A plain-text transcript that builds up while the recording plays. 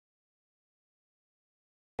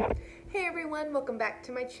Hey everyone, welcome back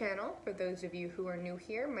to my channel. For those of you who are new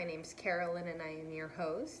here, my name's Carolyn and I am your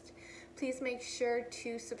host. Please make sure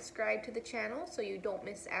to subscribe to the channel so you don't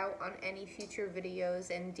miss out on any future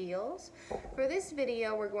videos and deals. For this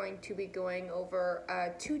video, we're going to be going over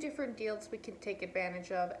two different deals we can take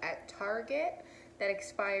advantage of at Target that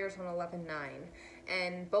expires on 11/9.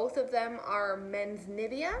 And both of them are men's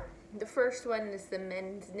Nivea. The first one is the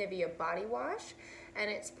men's Nivea body wash, and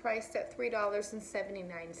it's priced at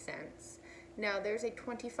 $3.79. Now there's a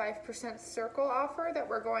 25% Circle offer that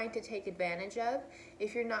we're going to take advantage of.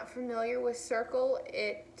 If you're not familiar with Circle,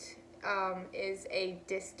 it is a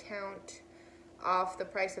discount off the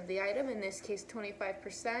price of the item, in this case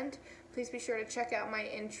 25%. Please be sure to check out my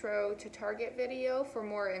intro to Target video for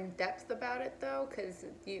more in depth about it though, because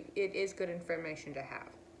it is good information to have.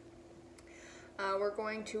 We're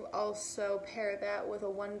going to also pair that with a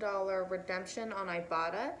 $1 redemption on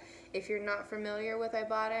Ibotta. If you're not familiar with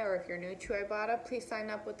Ibotta or if you're new to Ibotta, please sign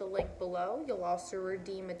up with the link below. You'll also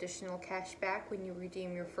redeem additional cash back when you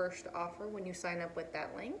redeem your first offer when you sign up with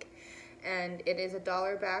that link. And it is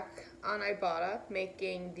 $1 back on Ibotta,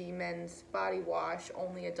 making the men's body wash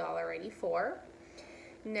only $1.84.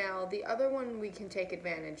 Now, the other one we can take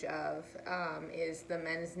advantage of is the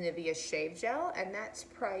men's Nivea shave gel, and that's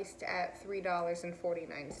priced at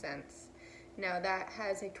 $3.49. Now, that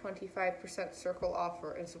has a 25% Circle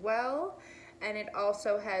offer as well, and it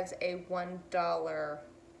also has a $1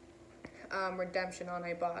 redemption on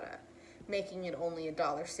Ibotta, making it only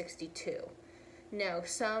 $1.62. Now,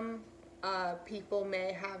 some people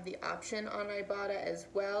may have the option on Ibotta as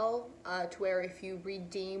well, to where if you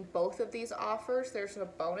redeem both of these offers, there's a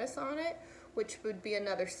bonus on it, which would be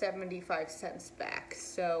another 75 cents back.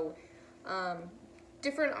 So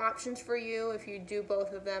different options for you. If you do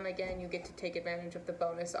both of them, again, you get to take advantage of the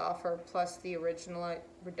bonus offer plus the original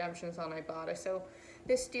redemptions on Ibotta. So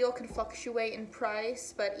this deal can fluctuate in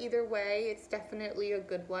price, but either way, it's definitely a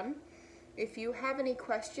good one. If you have any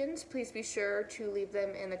questions, please be sure to leave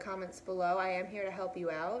them in the comments below. I am here to help you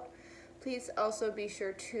out. Please also be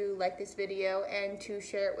sure to like this video and to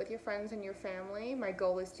share it with your friends and your family. My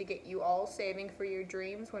goal is to get you all saving for your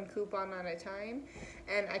dreams one coupon at a time,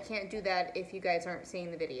 and I can't do that if you guys aren't seeing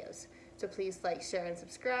the videos. So please like, share, and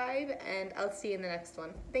subscribe, and I'll see you in the next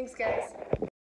one. Thanks, guys.